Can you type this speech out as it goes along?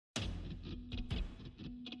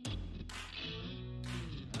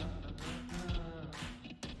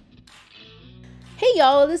Hey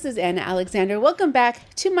y'all, this is Anna Alexander. Welcome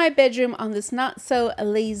back to my bedroom on this not so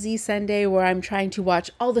lazy Sunday where I'm trying to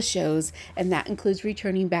watch all the shows, and that includes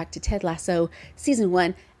returning back to Ted Lasso Season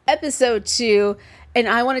 1, Episode 2. And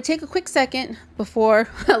I want to take a quick second before,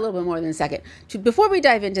 a little bit more than a second, before we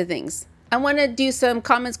dive into things. I want to do some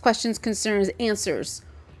comments, questions, concerns, answers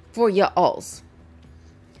for y'alls.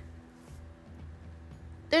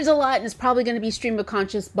 There's a lot and it's probably going to be stream of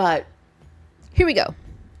conscious, but here we go.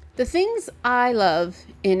 The things I love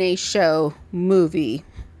in a show, movie,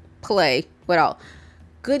 play, what all?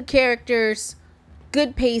 Good characters,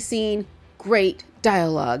 good pacing, great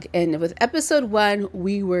dialogue. And with episode 1,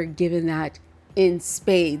 we were given that in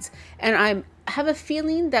spades. And I have a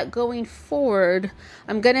feeling that going forward,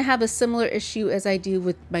 I'm going to have a similar issue as I do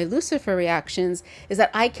with my Lucifer reactions, is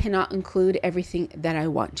that I cannot include everything that I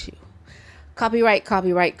want to. Copyright,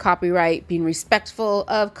 copyright, copyright, being respectful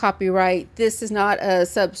of copyright. This is not a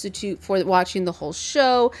substitute for watching the whole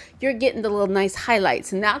show. You're getting the little nice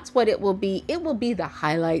highlights, and that's what it will be. It will be the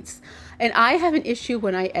highlights. And I have an issue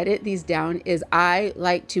when I edit these down is I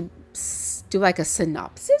like to do like a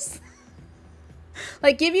synopsis.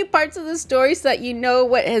 Like give you parts of the story so that you know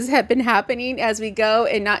what has been happening as we go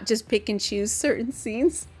and not just pick and choose certain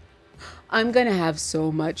scenes. I'm going to have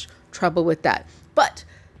so much trouble with that. But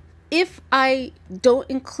if I don't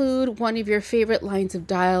include one of your favorite lines of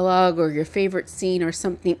dialogue or your favorite scene or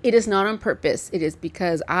something, it is not on purpose. It is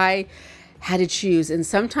because I had to choose. And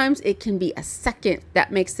sometimes it can be a second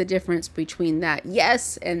that makes the difference between that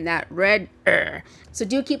yes and that red. So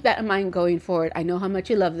do keep that in mind going forward. I know how much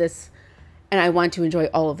you love this and I want to enjoy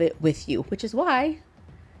all of it with you, which is why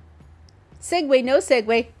segue, no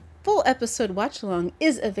segue, full episode watch along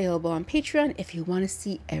is available on Patreon if you want to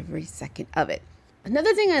see every second of it.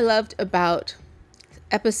 Another thing I loved about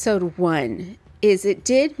episode 1 is it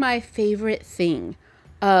did my favorite thing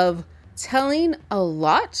of telling a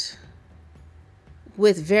lot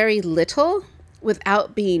with very little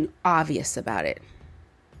without being obvious about it.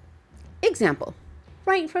 Example,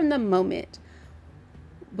 right from the moment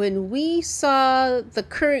when we saw the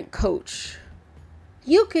current coach,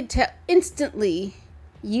 you could tell instantly,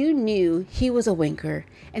 you knew he was a wanker,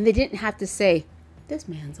 and they didn't have to say, this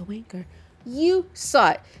man's a wanker. You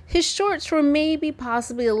saw it. His shorts were maybe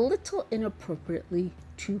possibly a little inappropriately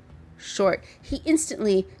too short. He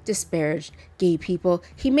instantly disparaged gay people.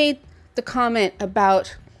 He made the comment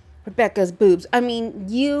about Rebecca's boobs. I mean,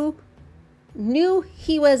 you knew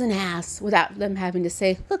he was an ass without them having to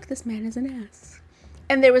say, look, this man is an ass.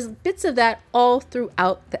 And there was bits of that all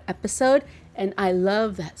throughout the episode. And I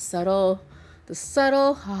love that subtle.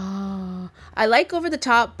 I like over the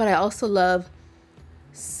top, but I also love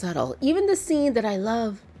subtle. Even the scene that I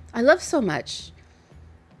love so much,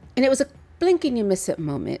 and it was a blink and you miss it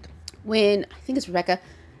moment when I think it's Rebecca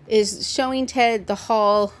is showing Ted the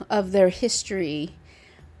hall of their history.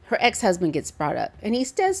 Her ex-husband gets brought up and he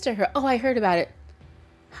says to her, oh, I heard about it.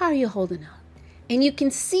 How are you holding up? And you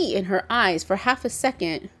can see in her eyes for half a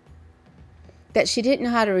second that she didn't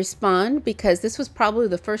know how to respond, because this was probably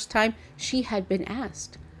the first time she had been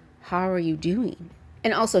asked, how are you doing?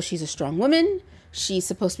 And also she's a strong woman. She's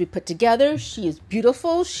supposed to be put together. She is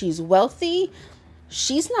beautiful. She's wealthy.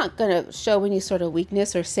 She's not going to show any sort of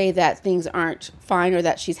weakness or say that things aren't fine or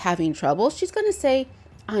that she's having trouble. She's going to say,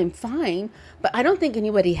 I'm fine. But I don't think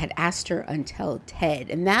anybody had asked her until Ted.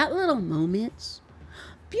 And that little moment,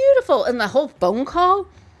 beautiful. And the whole phone call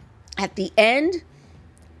at the end,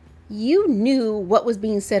 you knew what was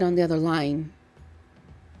being said on the other line.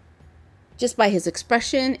 Just by his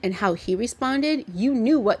expression and how he responded, you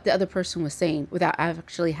knew what the other person was saying without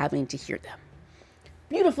actually having to hear them.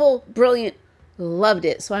 Beautiful, brilliant, loved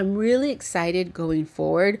it. So I'm really excited going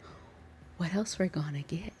forward. What else we're gonna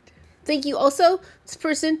get? Thank you also to this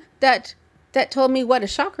person that told me what a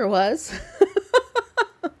shocker was.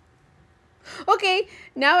 Okay,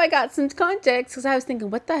 now I got some context because I was thinking,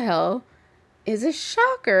 what the hell is a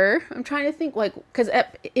shocker? I'm trying to think, like, because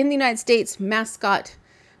in the United States,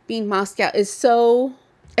 being mascot is so,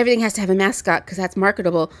 everything has to have a mascot because that's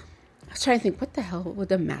marketable. I was trying to think, what the hell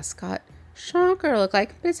would a mascot shocker look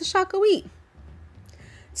like? But it's a shock-a-week.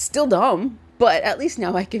 Still dumb, but at least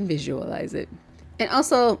now I can visualize it. And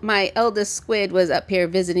also, my eldest squid was up here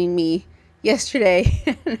visiting me yesterday.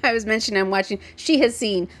 And I was mentioning I'm watching, she has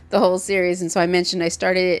seen the whole series. And so I mentioned I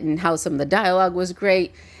started it and how some of the dialogue was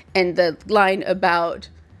great. And the line about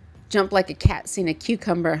jump like a cat seeing a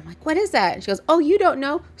cucumber. I'm like, what is that? And she goes, oh, you don't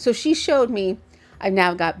know? So she showed me. I've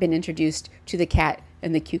now been introduced to the cat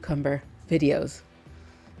and the cucumber videos.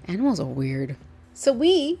 Animals are weird. So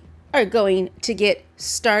we are going to get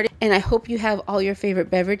started, and I hope you have all your favorite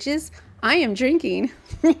beverages. I am drinking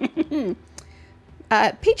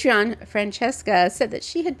Patreon, Francesca said that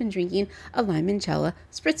she had been drinking a limoncello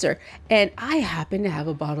spritzer. And I happen to have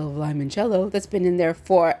a bottle of limoncello that's been in there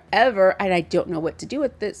forever. And I don't know what to do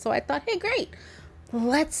with it. So I thought, hey, great,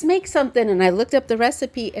 let's make something. And I looked up the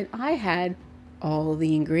recipe and I had all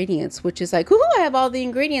the ingredients, which is like, whoo, I have all the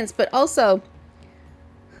ingredients. But also,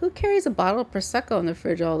 who carries a bottle of Prosecco in the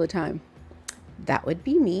fridge all the time? That would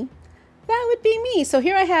be me. That would be me. So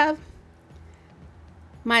here I have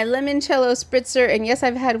my limoncello spritzer, and yes,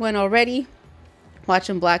 I've had one already.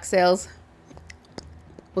 Watching Black Sails.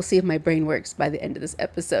 We'll see if my brain works by the end of this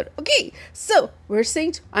episode. Okay, so we're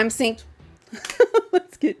synced. I'm synced.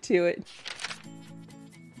 Let's get to it.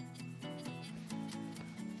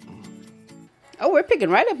 Oh, we're picking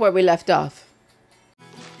right up where we left off.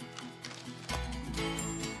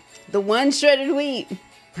 The one shredded wheat.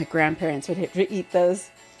 My grandparents would eat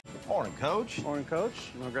those. Morning, Coach. Morning,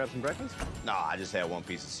 Coach. You want to grab some breakfast? No, I just had one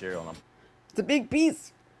piece of cereal and I'm It's a big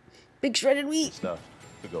piece. Big shredded wheat. stuff.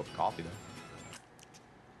 Could go for coffee, though.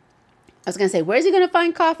 I was going to say, where's he going to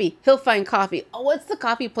find coffee? He'll find coffee. Oh, what's the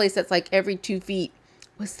coffee place that's like every 2 feet?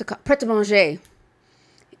 What's the Pret a Manger?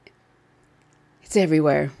 It's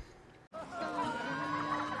everywhere.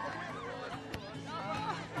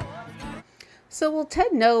 So will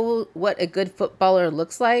Ted know what a good footballer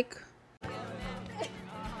looks like?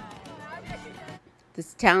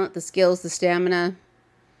 This talent, the skills, the stamina.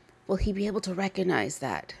 Will he be able to recognize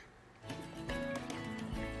that?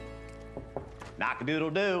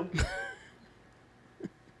 Knock-a-doodle-doo.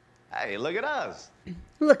 Hey, look at us.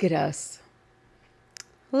 Look at us.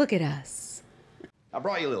 Look at us. I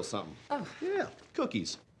brought you a little something. Oh. Yeah,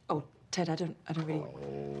 cookies. Oh, Ted, I don't really.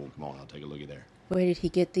 Oh, come on, I'll take a look at there. Where did he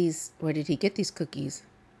get these? Where did he get these cookies?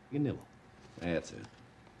 You nibble. That's it.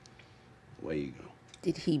 Away you go.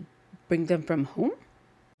 Did he bring them from home?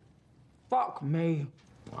 Fuck me.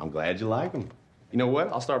 I'm glad you like them. You know what?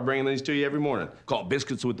 I'll start bringing these to you every morning. Called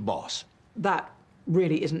Biscuits with the Boss. That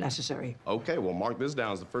really isn't necessary. Okay, well, mark this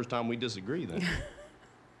down as the first time we disagree, then.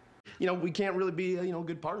 You know, we can't really be,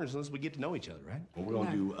 good partners unless we get to know each other, right? Well, we're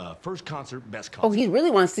going to do first concert, best concert. Oh, he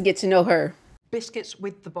really wants to get to know her. Biscuits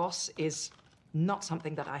with the boss is not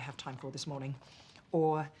something that I have time for this morning.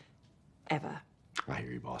 Or ever. I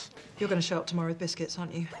hear you, boss. You're going to show up tomorrow with biscuits,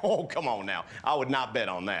 aren't you? Oh, come on now. I would not bet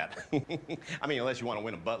on that. I mean, unless you want to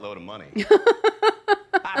win a buttload of money.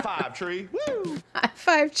 High five, Tree. Woo! High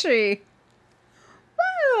five, Tree.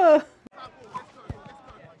 Woo!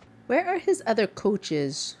 Where are his other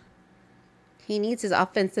coaches? He needs his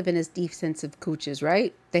offensive and his defensive coaches,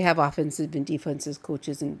 right? They have offensive and defensive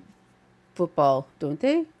coaches in football, don't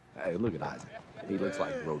they? Hey, look at Isaac. He looks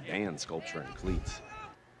like Rodin sculpture in cleats.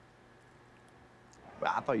 But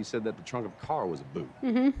I thought you said that the trunk of a car was a boot.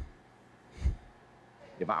 Mm-hmm.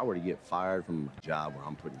 If I were to get fired from a job where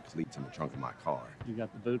I'm putting cleats in the trunk of my car. You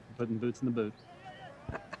got the boot for putting boots in the boot.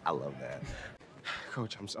 I love that.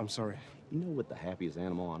 Coach, I'm sorry. You know what the happiest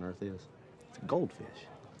animal on earth is? It's a goldfish.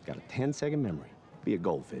 It's got a 10-second memory. Be a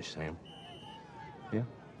goldfish, Sam. Yeah?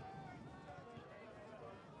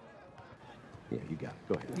 Yeah, you got it.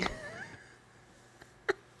 Go ahead.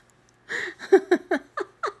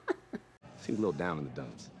 Seems a little down in the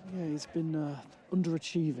dumps. Yeah, he's been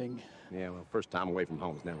underachieving. Yeah, well, first time away from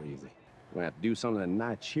home is never easy. We're gonna have to do something to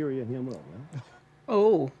not cheer him up, huh?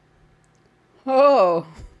 Oh. Oh.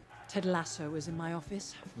 Ted Lasso was in my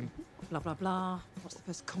office. Blah, blah, blah. What's the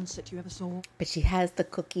first concert you ever saw? But she has the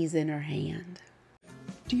cookies in her hand.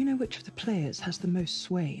 Do you know which of the players has the most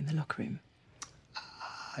sway in the locker room?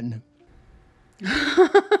 No.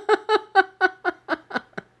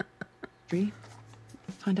 Three.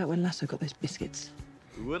 Find out when Lasso got those biscuits.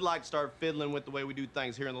 We would like to start fiddling with the way we do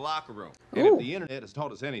things here in the locker room. And Ooh. if the internet has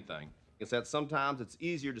taught us anything, it's that sometimes it's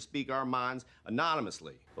easier to speak our minds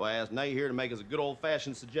anonymously. So I asked Nay here to make us a good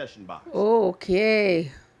old-fashioned suggestion box.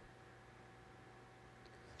 Okay.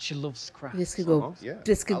 She loves crafts. This could go. Yeah.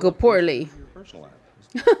 This could I go love poorly. your personal life.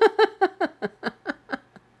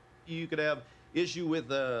 You could have issue with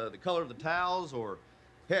the color of the towels, or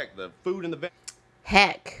heck, the food in the vending.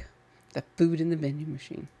 Heck, the food in the vending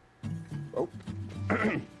machine. Oh.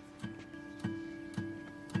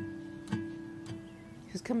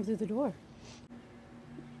 Who's coming through the door?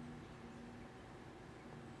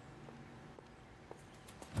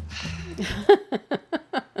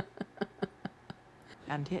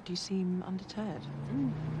 And yet you seem undeterred.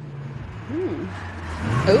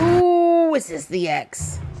 Oh, is this the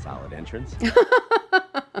X? Solid entrance.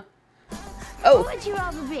 Oh, What would you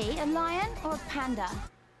rather be, a lion or a panda?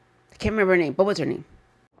 I can't remember her name. What was her name?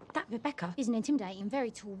 That Rebecca is an intimidating, very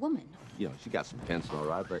tall woman. You know, she got some pencil, all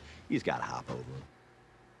right, but you just gotta hop over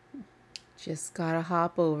her. Just gotta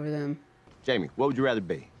hop over them. Jamie, what would you rather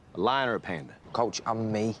be? A lion or a panda? Coach,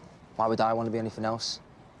 I'm me. Why would I want to be anything else?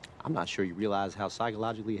 I'm not sure you realize how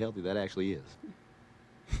psychologically healthy that actually is.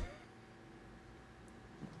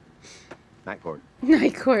 Night court.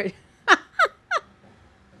 Night court. A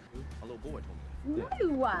little boy told me that.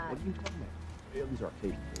 What? What are you talking about? Yeah, these are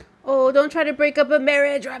arcade. Oh, don't try to break up a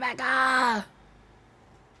marriage, Rebecca.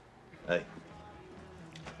 Hey.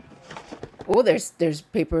 Oh, there's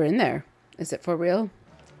paper in there. Is it for real?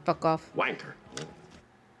 Fuck off. Wanker.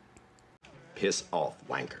 Piss off,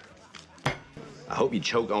 wanker. I hope you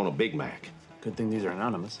choke on a Big Mac. Good thing these are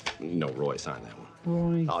anonymous. You know Roy signed that one.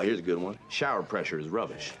 Roy. Oh, here's a good one. Shower pressure is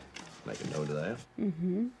rubbish. Make a note of that.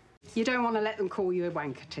 Mm-hmm. You don't want to let them call you a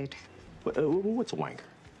wanker, Ted. What's a wanker?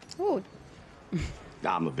 Oh.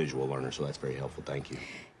 I'm a visual learner, so that's very helpful. Thank you.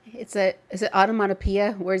 Is it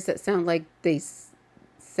onomatopoeia? Where does that sound like they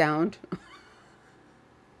sound?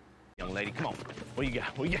 Young lady, come on. What do you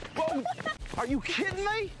got? What do you got? Whoa! Are you kidding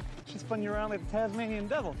me? She spun you around like the Tasmanian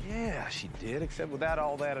devil. Yeah, she did, except without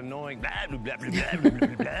all that annoying blah, blah, blah, blah, blah, blah, blah,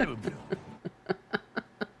 blah, blah.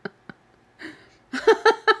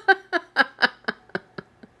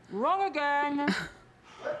 Wrong again.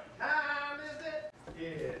 What time is it?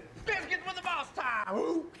 Yeah. Biscuits with the boss time.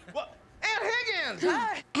 Who? What? And Higgins.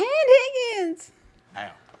 Hi. And Higgins.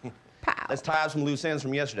 Ow. Pow. Let's tie up some loose ends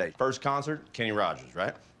from yesterday. First concert, Kenny Rogers,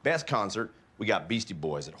 right? Best concert, we got Beastie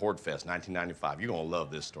Boys at Horde Fest, 1995. You're gonna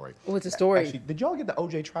love this story. What's the story? Actually, did y'all get the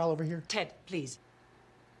OJ trial over here? Ted, please.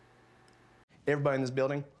 Everybody in this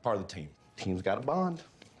building, part of the team. Team's got a bond,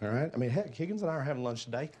 all right? I mean, heck, Higgins and I are having lunch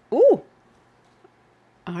today. Ooh.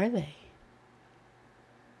 Are they?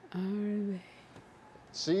 Are they?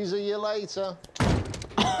 Caesar, you later.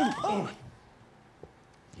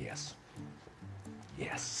 Yes.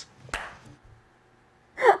 Yes.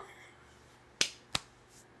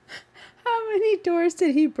 How many doors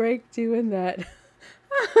did he break doing that?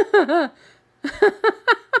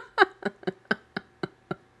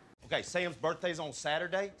 Okay, Sam's birthday's on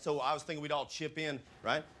Saturday, so I was thinking we'd all chip in,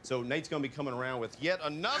 right? So Nate's gonna be coming around with yet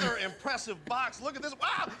another impressive box. Look at this.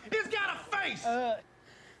 Wow, he's got a face!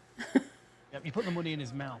 Yep, you put the money in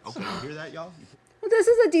his mouth. Okay, you hear that, y'all? Well, this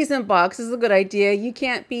is a decent box. This is a good idea. You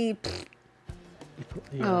can't be...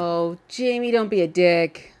 Oh, Jamie, don't be a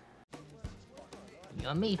dick.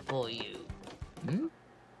 Yummy for you.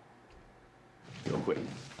 Real quick,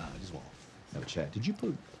 I just want to have a chat. Did you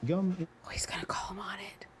put gum in? Oh, he's gonna call him on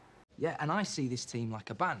it. Yeah, and I see this team like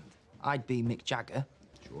a band. I'd be Mick Jagger.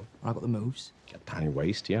 Sure. I got the moves. Got a tiny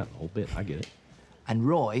waist, yeah, a whole bit. I get it. And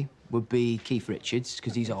Roy would be Keith Richards,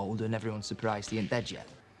 because he's old and everyone's surprised he ain't dead yet.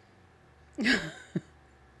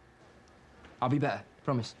 I'll be better,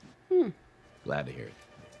 promise. Glad to hear it.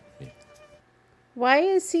 Yeah. Why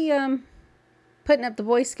is he putting up the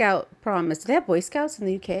Boy Scout promise? Do they have Boy Scouts in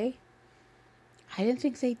the UK? I didn't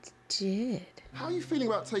think they did. How are you feeling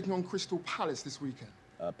about taking on Crystal Palace this weekend?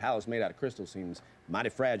 A palace made out of crystal seems mighty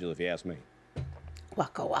fragile, if you ask me.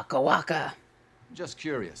 Waka waka waka. Just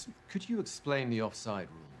curious, could you explain the offside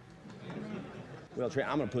rule? Well, Trey,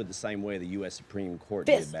 I'm going to put it the same way the U.S. Supreme Court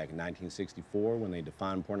Fist. did back in 1964 when they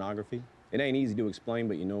defined pornography. It ain't easy to explain,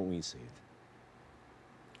 but you know it when you see it.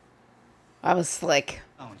 I was slick.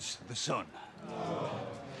 Oh, it's the sun.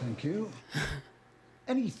 Thank you.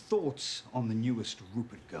 Any thoughts on the newest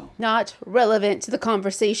Rupert girl? Not relevant to the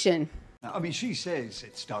conversation. I mean, she says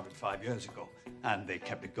it started 5 years ago, and they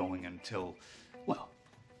kept it going until, well,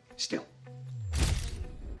 still.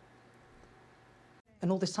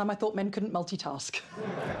 And all this time I thought men couldn't multitask.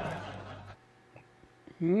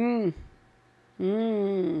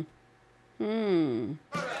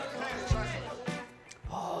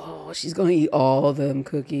 Oh, she's gonna eat all them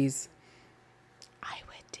cookies. I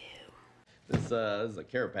would do. This is a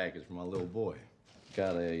care package for my little boy.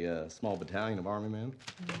 Got a small battalion of army men.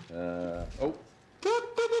 Oh.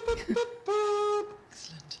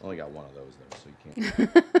 Excellent. Only got one of those, though, so you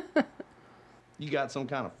can't. You got some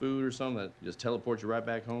kind of food or something that just teleports you right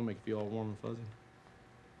back home, make you feel all warm and fuzzy?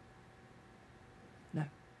 No.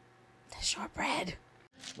 The shortbread.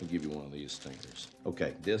 I'll give you one of these stinkers.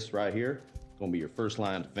 Okay, this right here is gonna be your first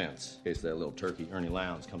line of defense in case that little turkey, Ernie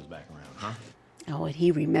Lowndes, comes back around, huh? Oh, and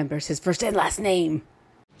he remembers his first and last name.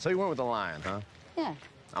 So you went with the lion, huh? Yeah.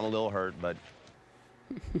 I'm a little hurt, but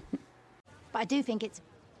But I do think it's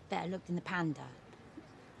better look than the panda.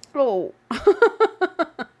 Oh.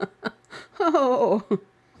 Oh. Look,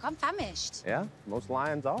 I'm famished. yeah, most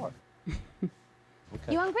lions are.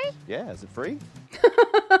 Okay. You hungry? Yeah, is it free?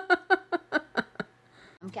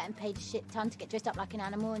 I'm getting paid a shit ton to get dressed up like an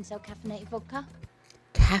animal and sell caffeinated vodka.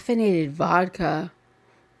 Caffeinated vodka.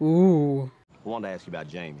 Ooh. I wanted to ask you about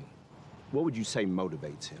Jamie. What would you say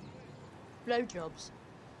motivates him? blowjobs. Is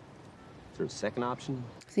there a second option?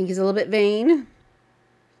 I think he's a little bit vain.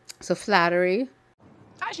 So flattery.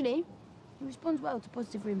 Actually, he responds well to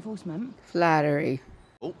positive reinforcement. Flattery.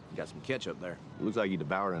 Oh, you got some ketchup there. It looks like you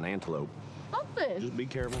devoured an antelope. Office. Just be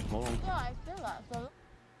careful. Hold on. Yeah, I feel that, so.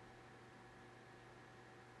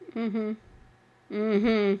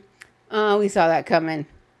 We saw that coming.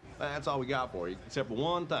 That's all we got for you, except for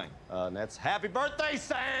one thing. And that's happy birthday,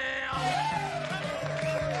 Sam!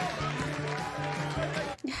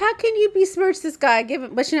 How can you besmirch this guy?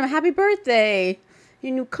 Wishing him a happy birthday.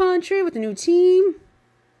 Your new country with a new team.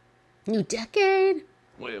 New decade.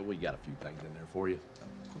 Well, we got a few things in there for you.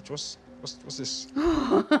 Coach, what's this?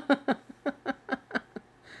 Help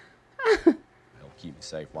keep me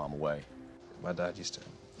safe while I'm away. My dad used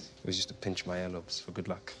to pinch my earlobes for good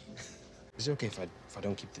luck. Is it okay if I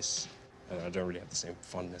don't keep this? I don't really have the same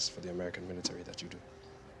fondness for the American military that you do.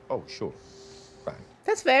 Oh, sure. Fine.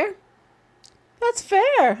 That's fair. That's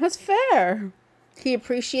fair. That's fair. He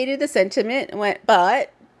appreciated the sentiment and went,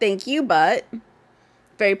 but, thank you, but.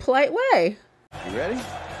 Very polite way. You ready?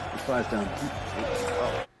 The fire's down.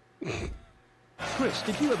 Chris,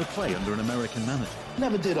 did you ever play under an American manager?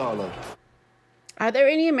 Never did, Arlo. Are there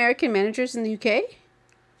any American managers in the UK?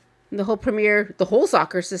 The whole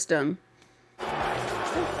soccer system.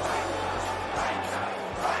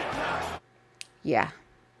 Yeah.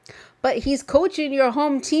 But he's coaching your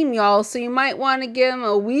home team, y'all, so you might want to give him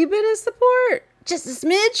a wee bit of support. Just a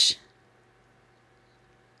smidge.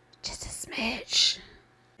 Just a smidge.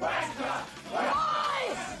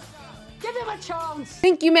 Give him a chance.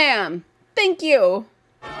 Thank you, ma'am. Thank you.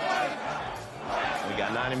 We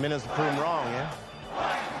got 90 minutes to prove him wrong, yeah?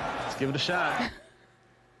 Let's give it a shot.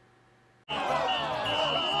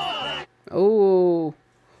 Oh,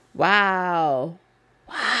 wow.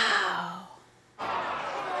 Wow.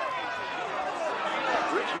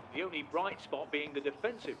 The only bright spot being the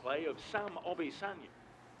defensive play of Sam Obisanya.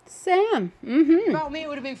 Sam. About me, it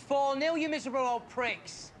would have been 4-0, you miserable old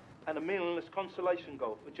pricks. And a meaningless consolation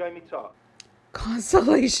goal for Jamie Tartt.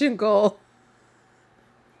 Consolation goal.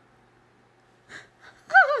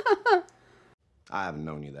 I haven't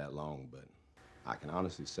known you that long, but I can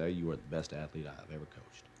honestly say you are the best athlete I have ever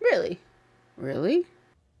coached. Really? Really?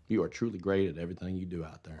 You are truly great at everything you do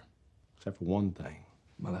out there, except for one thing.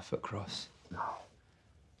 My left foot cross. No.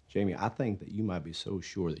 Jamie, I think that you might be so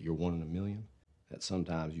sure that you're 1 in a million that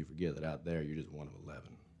sometimes you forget that out there you're just 1 of 11.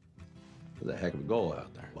 There's a heck of a goal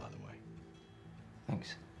out there, by the way.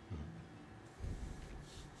 Thanks.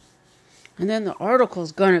 And then the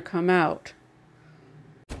article's gonna come out.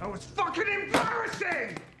 That was fucking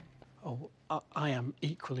embarrassing! Oh, I am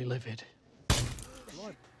equally livid.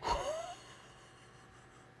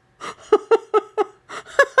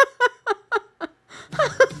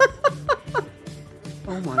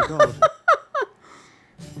 Oh my God.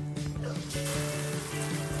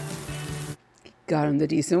 Got him the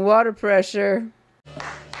decent water pressure.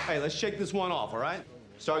 Hey, let's shake this one off, all right?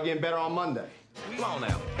 Start getting better on Monday. Come on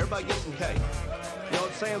now, everybody get some cake. You know,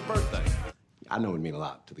 it's Sam's birthday. I know it would mean a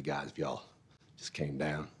lot to the guys if y'all just came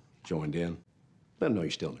down, joined in. Let them know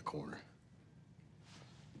you're still in the corner.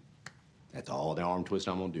 That's all the arm twist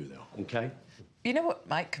I'm gonna do, though, okay? You know what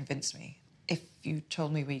might convince me? If you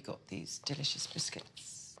told me we got these delicious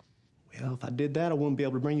biscuits. Well, if I did that, I wouldn't be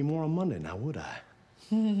able to bring you more on Monday now, would I?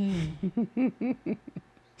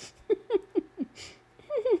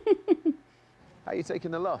 How are you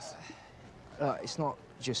taking the loss? It's not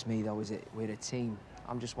just me, though, is it? We're a team.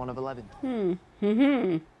 I'm just 1 of 11.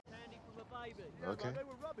 Okay.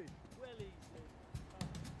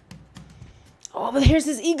 Oh, but here's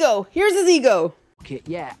his ego. Here's his ego. Okay,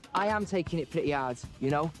 yeah, I am taking it pretty hard, you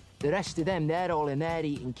know? The rest of them, they're all in there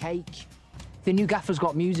eating cake. The new gaffer's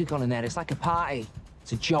got music on in there. It's like a party.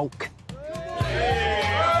 It's a joke.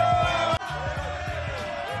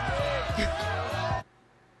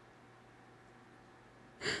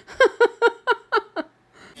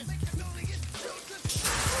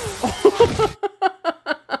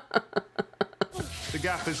 The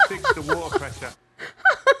gaffer's fixed the water pressure.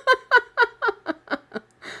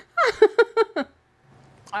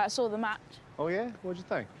 I saw the match. Oh, yeah? What'd you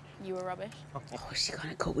think? You were rubbish. Oh, is she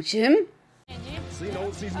gonna coach him? See, no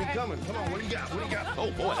one sees me coming. Come on, what do you got? What do you got?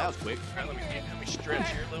 Oh, boy, that was quick. All right, let me stretch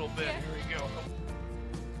here a little bit. Here we go.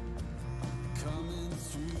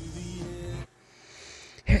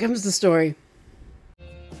 Here comes the story.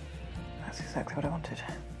 That's exactly what I wanted.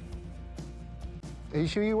 Are you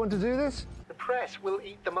sure you want to do this? The press will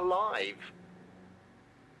eat them alive.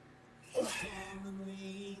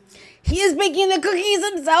 He is baking the cookies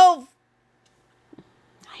himself.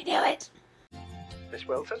 I knew it. Miss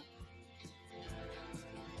Wilton?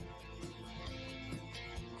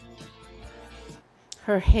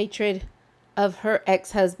 her hatred of her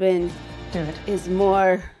ex-husband is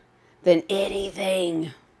more than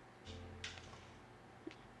anything.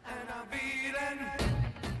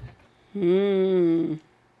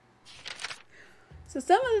 So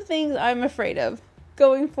some of the things I'm afraid of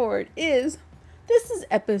going forward is, this is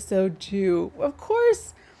episode 2. Of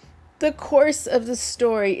course, the course of the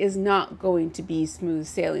story is not going to be smooth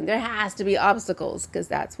sailing. There has to be obstacles, because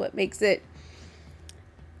that's what makes it.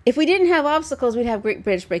 If we didn't have obstacles, we'd have Great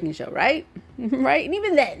British Baking Show, right? Right?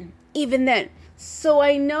 And even then. So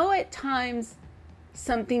I know at times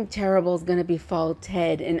something terrible is going to befall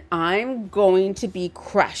Ted, and I'm going to be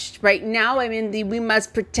crushed. Right now, I'm in the we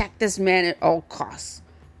must protect this man at all costs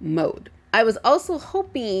mode. I was also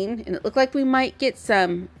hoping, and it looked like we might get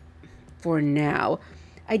some for now.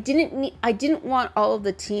 I didn't want all of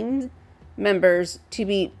the team members to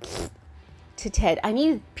be to Ted. I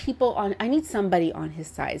need somebody on his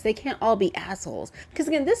side. They can't all be assholes. Because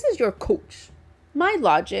again, this is your coach. My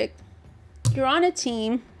logic, you're on a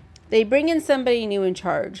team, they bring in somebody new in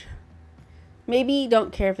charge. Maybe you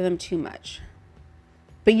don't care for them too much.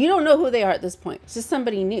 But you don't know who they are at this point. It's just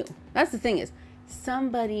somebody new. That's the thing, is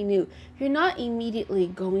somebody new. You're not immediately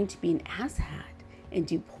going to be an asshat and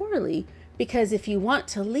do poorly, because if you want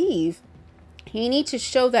to leave, you need to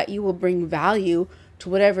show that you will bring value to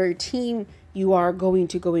whatever team you are going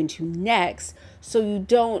to go into next, so you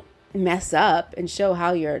don't mess up and show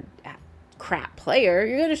how you're a crap player.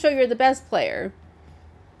 You're going to show you're the best player.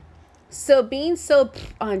 So being so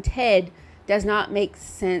on Ted does not make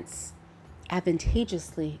sense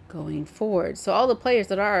advantageously going forward. So all the players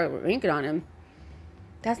that are ranking on him,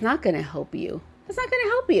 that's not going to help you. That's not going to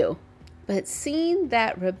help you. But seeing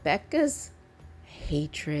that Rebecca's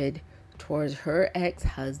hatred towards her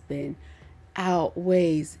ex-husband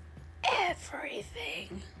outweighs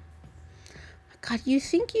everything. God, you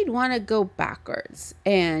think you'd want to go backwards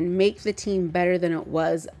and make the team better than it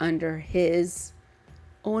was under his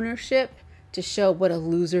ownership to show what a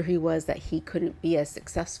loser he was, that he couldn't be as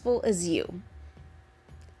successful as you.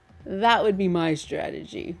 That would be my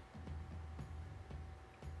strategy.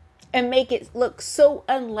 And make it look so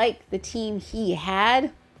unlike the team he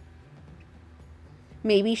had.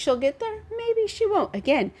 Maybe she'll get there. Maybe she won't.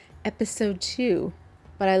 Again, episode 2.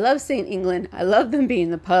 But I love seeing England. I love them being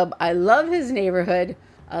in the pub. I love his neighborhood.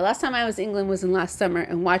 Last time I was in England was in last summer,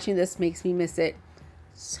 and watching this makes me miss it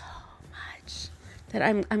so much that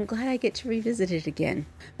I'm glad I get to revisit it again.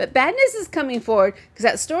 But badness is coming forward, because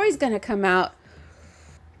that story's going to come out.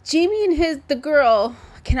 Jamie and the girl,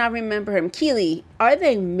 I cannot remember him, Keely, are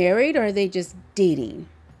they married or are they just dating?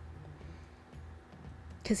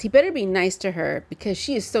 Because he better be nice to her, because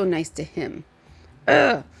she is so nice to him.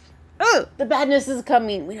 Ugh. Oh, the badness is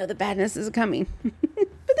coming. We know the badness is coming. But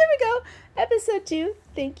there we go. Episode 2.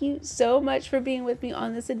 Thank you so much for being with me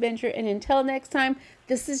on this adventure. And until next time,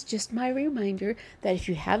 this is just my reminder that if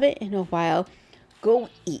you haven't in a while, go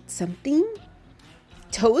eat something.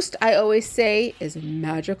 Toast, I always say, is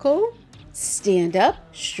magical. Stand up,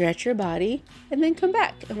 stretch your body, and then come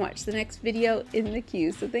back and watch the next video in the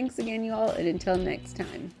queue. So thanks again, you all, and until next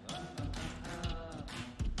time.